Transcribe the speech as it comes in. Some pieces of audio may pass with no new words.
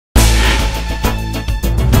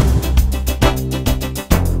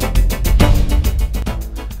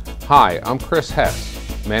Hi, I'm Chris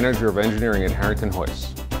Hess, Manager of Engineering at Harrington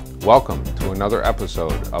Hoist. Welcome to another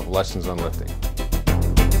episode of Lessons on Lifting.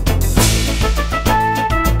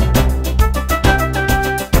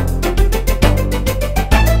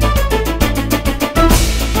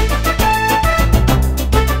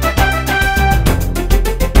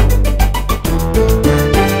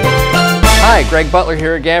 Hi, Greg Butler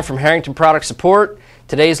here again from Harrington Product Support.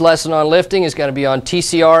 Today's lesson on lifting is going to be on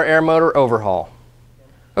TCR Air Motor Overhaul.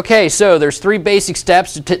 Okay, so there's three basic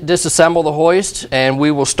steps to disassemble the hoist, and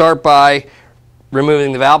we will start by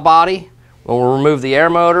removing the valve body. We'll remove the air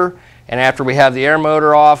motor, and after we have the air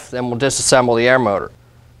motor off, then we'll disassemble the air motor.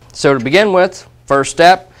 So to begin with, first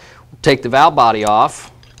step, we'll take the valve body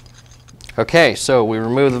off. Okay, so we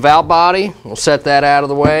remove the valve body. We'll set that out of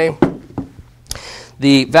the way.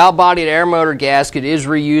 The valve body air motor gasket is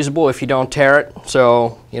reusable if you don't tear it,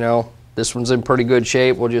 so this one's in pretty good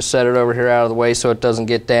shape. We'll just set it over here out of the way so it doesn't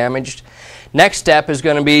get damaged. Next step is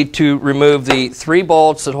going to be to remove the three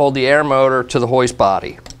bolts that hold the air motor to the hoist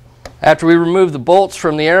body. After we remove the bolts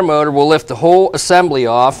from the air motor, we'll lift the whole assembly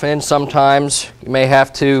off, and sometimes you may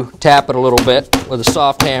have to tap it a little bit with a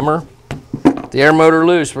soft hammer. The air motor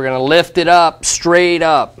loose, we're going to lift it up, straight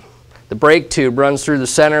up. The brake tube runs through the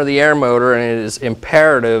center of the air motor, and it is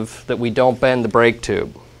imperative that we don't bend the brake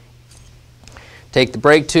tube. Take the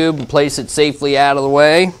brake tube and place it safely out of the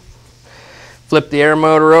way. Flip the air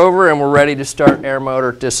motor over, and we're ready to start air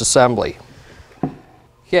motor disassembly.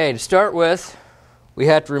 Okay, to start with, we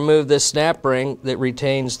have to remove this snap ring that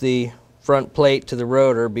retains the front plate to the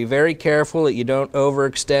rotor. Be very careful that you don't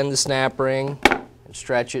overextend the snap ring and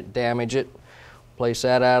stretch it, damage it. Place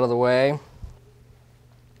that out of the way.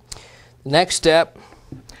 The next step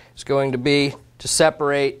is going to be to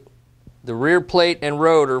separate the rear plate and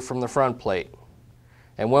rotor from the front plate.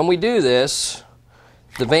 And when we do this,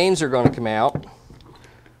 the vanes are going to come out.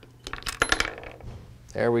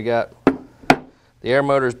 There we got the air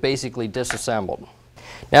motor is basically disassembled.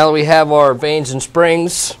 Now that we have our vanes and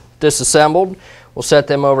springs disassembled, we'll set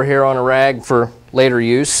them over here on a rag for later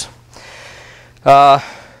use. Couple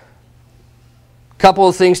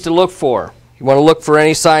of things to look for. You want to look for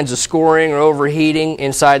any signs of scoring or overheating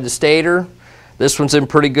inside the stator. This one's in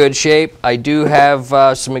pretty good shape. I do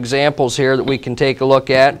have some examples here that we can take a look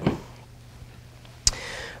at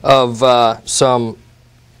of some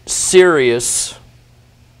serious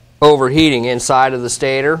overheating inside of the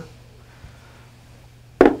stator.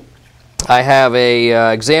 I have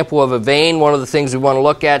an example of a vane. One of the things we want to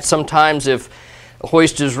look at, sometimes if a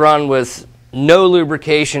hoist is run with no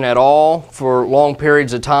lubrication at all for long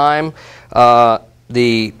periods of time,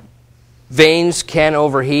 the vanes can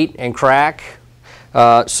overheat and crack.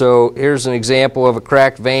 So here's an example of a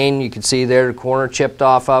cracked vane. You can see there the corner chipped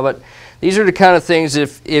off of it. These are the kind of things,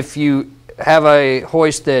 if you have a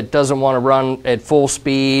hoist that doesn't want to run at full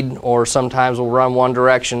speed, or sometimes will run one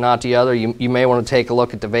direction, not the other, you may want to take a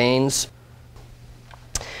look at the vanes.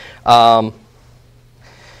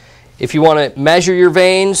 If you want to measure your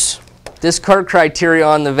vanes, this cut criteria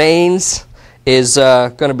on the vanes is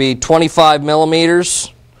going to be 25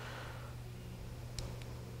 millimeters.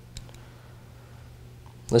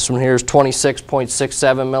 This one here is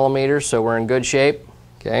 26.67 millimeters, so we're in good shape.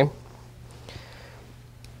 Okay.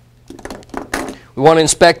 We want to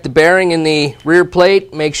inspect the bearing in the rear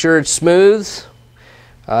plate, make sure it's smooth.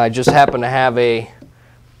 I just happen to have a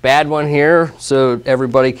bad one here, so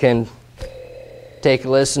everybody can take a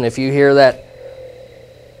listen. If you hear that,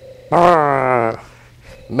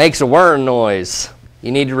 makes a whirring noise,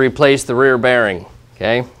 you need to replace the rear bearing.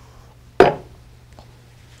 Okay.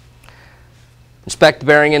 Inspect the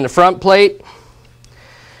bearing in the front plate.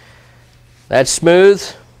 That's smooth.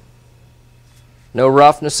 No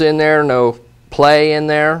roughness in there, no play in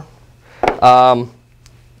there.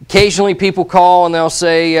 Occasionally people call and they'll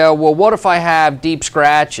say, well, what if I have deep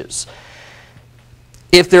scratches?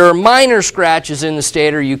 If there are minor scratches in the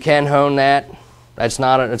stator, you can hone that. It's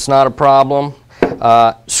not a problem.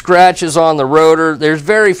 Scratches on the rotor, there's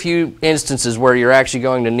very few instances where you're actually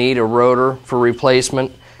going to need a rotor for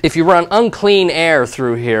replacement. If you run unclean air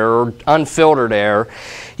through here, or unfiltered air,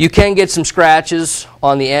 you can get some scratches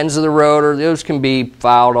on the ends of the rotor. Those can be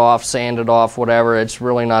filed off, sanded off, whatever. It's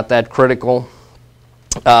really not that critical.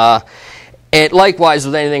 And likewise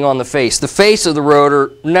with anything on the face. The face of the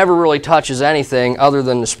rotor never really touches anything other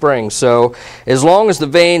than the springs. So as long as the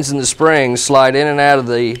vanes and the springs slide in and out of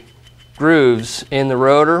the grooves in the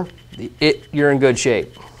rotor, you're in good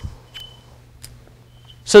shape.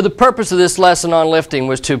 So the purpose of this lesson on lifting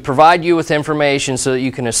was to provide you with information so that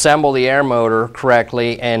you can assemble the air motor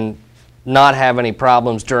correctly and not have any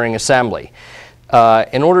problems during assembly.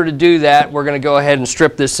 In order to do that, we're going to go ahead and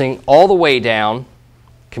strip this thing all the way down,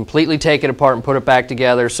 completely take it apart and put it back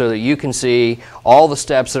together so that you can see all the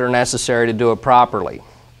steps that are necessary to do it properly.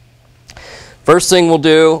 First thing we'll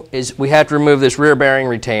do is we have to remove this rear bearing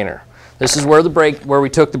retainer. This is where we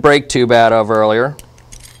took the brake tube out of earlier.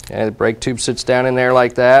 Okay, the brake tube sits down in there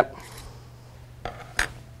like that.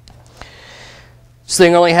 This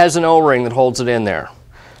thing only has an O-ring that holds it in there.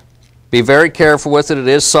 Be very careful with it. It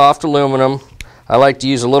is soft aluminum. I like to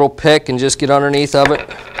use a little pick and just get underneath of it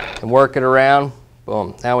and work it around.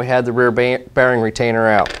 Boom. Now we have the rear bearing retainer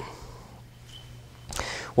out.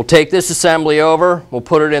 We'll take this assembly over. We'll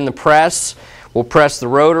put it in the press. We'll press the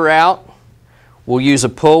rotor out. We'll use a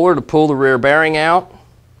puller to pull the rear bearing out.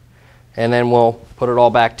 And then we'll put it all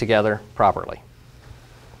back together properly.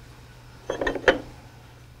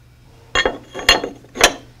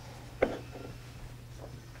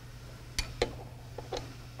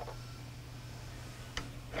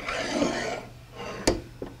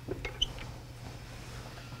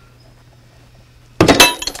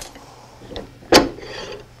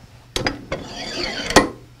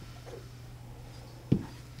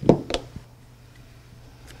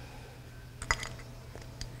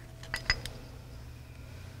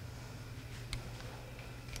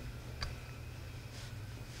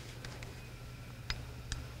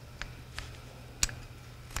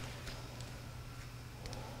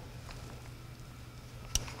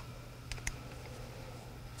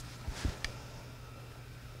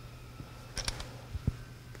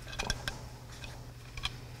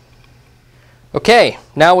 Okay,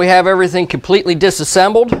 now we have everything completely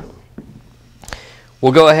disassembled.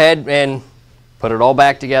 We'll go ahead and put it all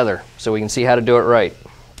back together so we can see how to do it right.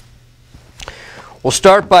 We'll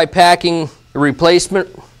start by packing the replacement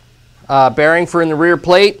bearing for in the rear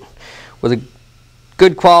plate with a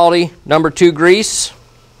good quality #2 grease.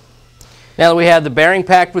 Now that we have the bearing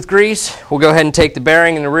packed with grease, we'll go ahead and take the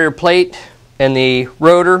bearing and the rear plate and the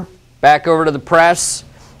rotor back over to the press.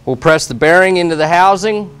 We'll press the bearing into the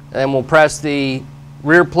housing, and we'll press the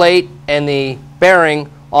rear plate and the bearing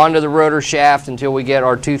onto the rotor shaft until we get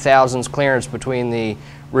our 2/1000 clearance between the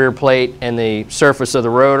rear plate and the surface of the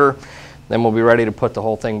rotor. Then we'll be ready to put the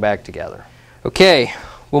whole thing back together. Okay,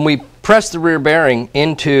 when we press the rear bearing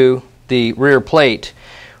into the rear plate,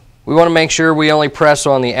 we want to make sure we only press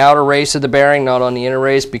on the outer race of the bearing, not on the inner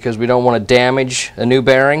race, because we don't want to damage a new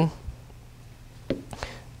bearing.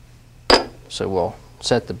 So we'll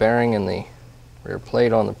set the bearing and the rear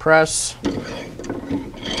plate on the press.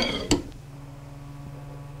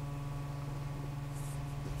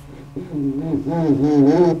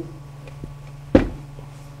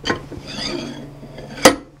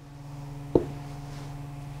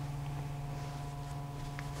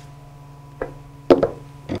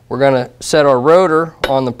 We're going to set our rotor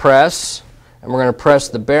on the press, and we're going to press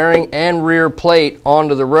the bearing and rear plate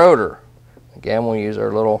onto the rotor. Again, we'll use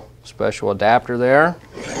our little special adapter there.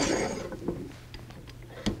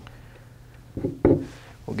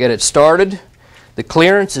 We'll get it started. The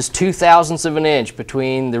clearance is 2/1000 of an inch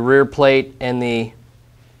between the rear plate and the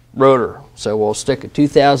rotor. So we'll stick a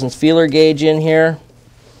 2/1000 feeler gauge in here,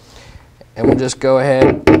 and we'll just go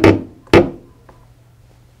ahead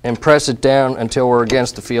and press it down until we're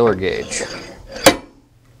against the feeler gauge.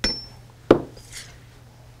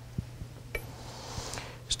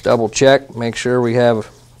 Just double check, make sure we have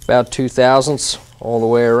about 2/1000 all the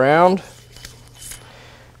way around.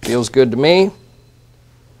 Feels good to me.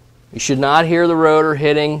 You should not hear the rotor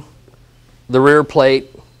hitting the rear plate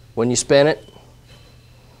when you spin it.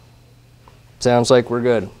 Sounds like we're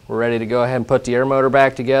good. We're ready to go ahead and put the air motor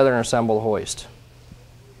back together and assemble the hoist.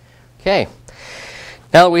 Okay,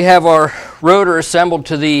 now that we have our rotor assembled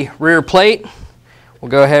to the rear plate, we'll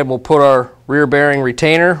go ahead and we'll put our rear bearing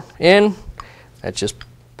retainer in. That just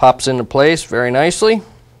pops into place very nicely.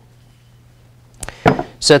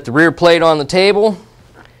 Set the rear plate on the table.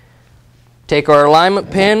 Take our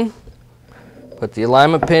alignment pin, put the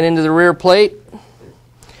alignment pin into the rear plate.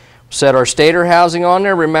 Set our stator housing on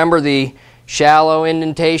there. Remember, the shallow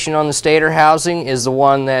indentation on the stator housing is the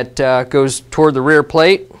one that goes toward the rear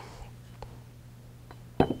plate.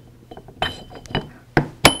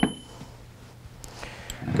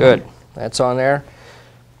 Good, that's on there.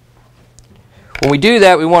 When we do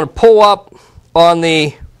that, we want to pull up on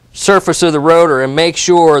the surface of the rotor and make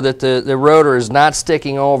sure that the rotor is not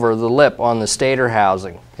sticking over the lip on the stator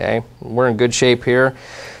housing. Okay, we're in good shape here.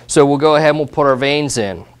 So we'll go ahead and we'll put our vanes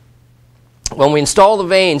in. When we install the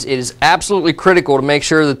vanes, it is absolutely critical to make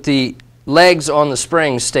sure that the legs on the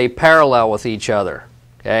springs stay parallel with each other.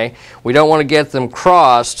 Okay, we don't want to get them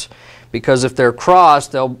crossed, because if they're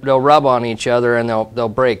crossed, they'll rub on each other and they'll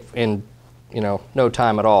break in no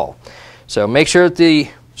time at all. So make sure that the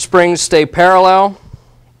springs stay parallel.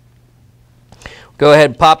 Go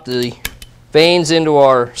ahead and pop the vanes into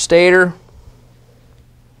our stator.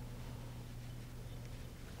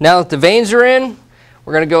 Now that the vanes are in,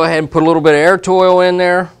 we're going to go ahead and put a little bit of air oil in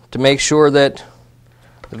there to make sure that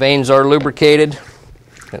the vanes are lubricated,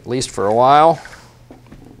 at least for a while.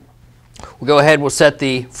 We'll go ahead and we'll set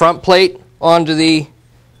the front plate onto the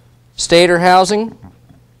stator housing.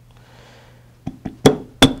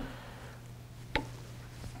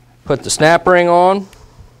 Put the snap ring on.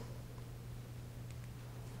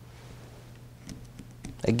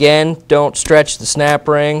 Again, don't stretch the snap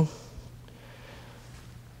ring.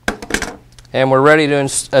 And we're ready to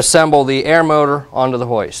assemble the air motor onto the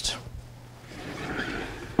hoist.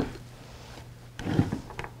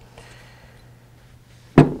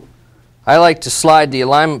 I like to slide the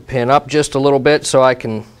alignment pin up just a little bit so I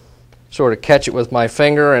can sort of catch it with my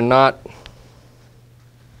finger and not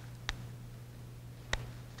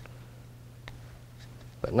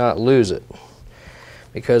lose it,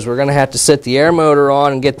 because we're going to have to set the air motor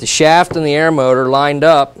on and get the shaft and the air motor lined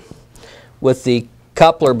up with the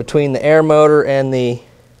coupler between the air motor and the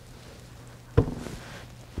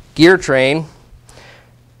gear train,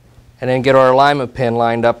 and then get our alignment pin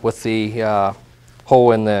lined up with the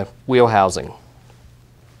hole in the wheel housing.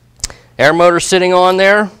 Air motor sitting on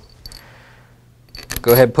there.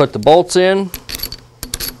 Go ahead and put the bolts in,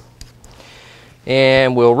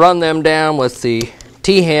 and we'll run them down with the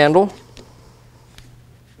T-handle.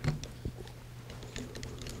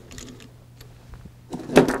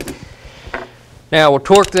 Now we'll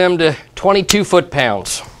torque them to 22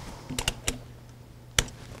 foot-pounds.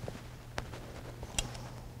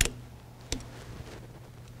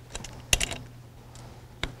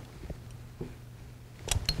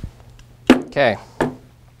 Okay,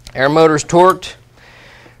 air motor's torqued. A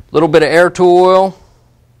little bit of air tool oil.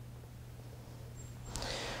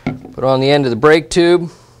 Put on the end of the brake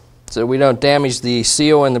tube so we don't damage the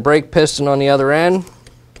seal in the brake piston on the other end.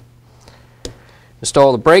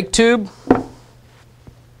 Install the brake tube.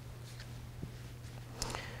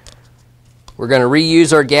 We're going to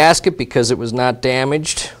reuse our gasket because it was not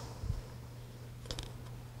damaged.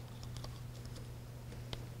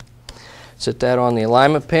 Set that on the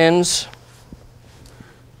alignment pins.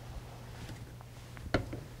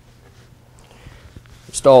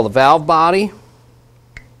 Install the valve body.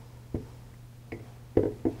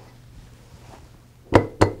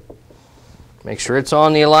 Make sure it's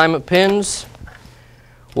on the alignment pins.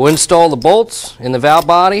 We'll install the bolts in the valve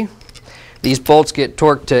body. These bolts get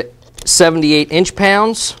torqued to 78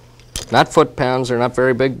 inch-pounds, not foot-pounds. They're not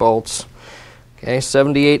very big bolts. Okay,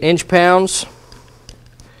 78 inch-pounds.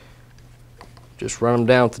 Just run them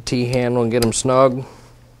down with the T-handle and get them snug.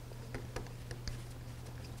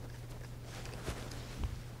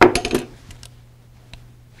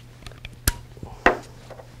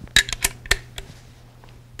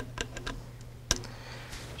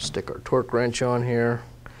 Stick our torque wrench on here.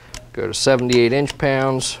 Go to 78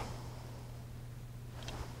 inch-pounds.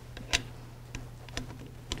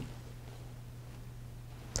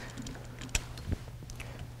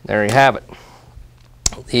 There you have it.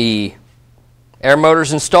 The air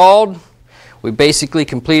motor's installed. We basically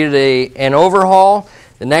completed an overhaul.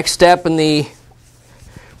 The next step in the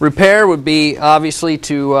repair would be obviously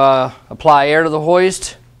to apply air to the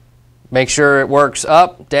hoist. Make sure it works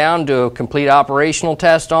up, down, do a complete operational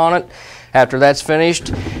test on it. After that's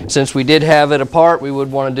finished, since we did have it apart, we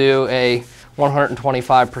would want to do a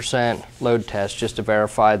 125% load test just to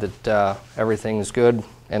verify that everything is good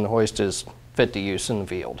and the hoist is fit to use in the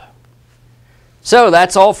field. So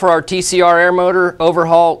that's all for our TCR Air Motor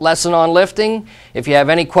Overhaul lesson on lifting. If you have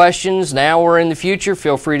any questions now or in the future,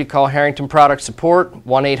 feel free to call Harrington Product Support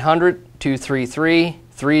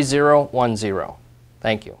 1-800-233-3010.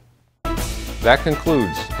 Thank you. That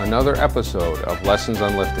concludes another episode of Lessons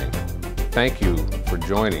on Lifting. Thank you for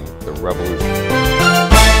joining the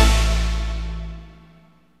revolution.